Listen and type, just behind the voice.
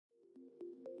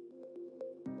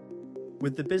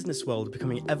With the business world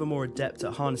becoming ever more adept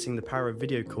at harnessing the power of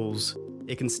video calls,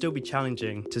 it can still be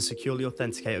challenging to securely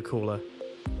authenticate a caller.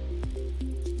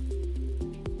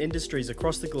 Industries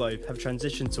across the globe have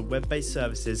transitioned to web-based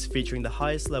services featuring the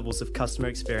highest levels of customer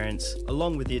experience,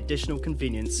 along with the additional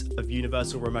convenience of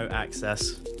universal remote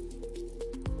access.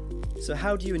 So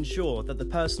how do you ensure that the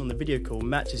person on the video call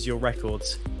matches your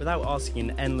records without asking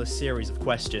an endless series of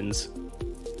questions?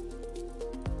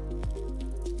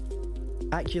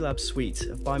 Aculab's suite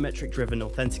of biometric-driven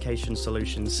authentication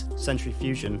solutions,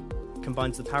 SentryFusion,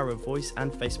 combines the power of voice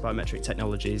and face biometric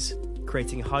technologies,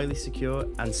 creating highly secure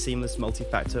and seamless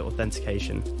multi-factor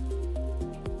authentication.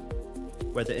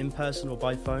 Whether in person or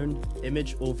by phone,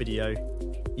 image or video,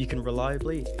 you can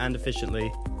reliably and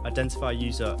efficiently identify a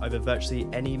user over virtually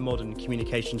any modern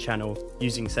communication channel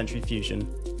using SentryFusion.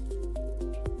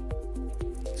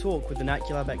 Talk with an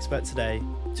Aculab expert today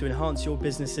to enhance your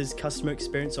business's customer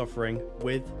experience offering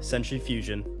with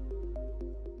SentryFusion.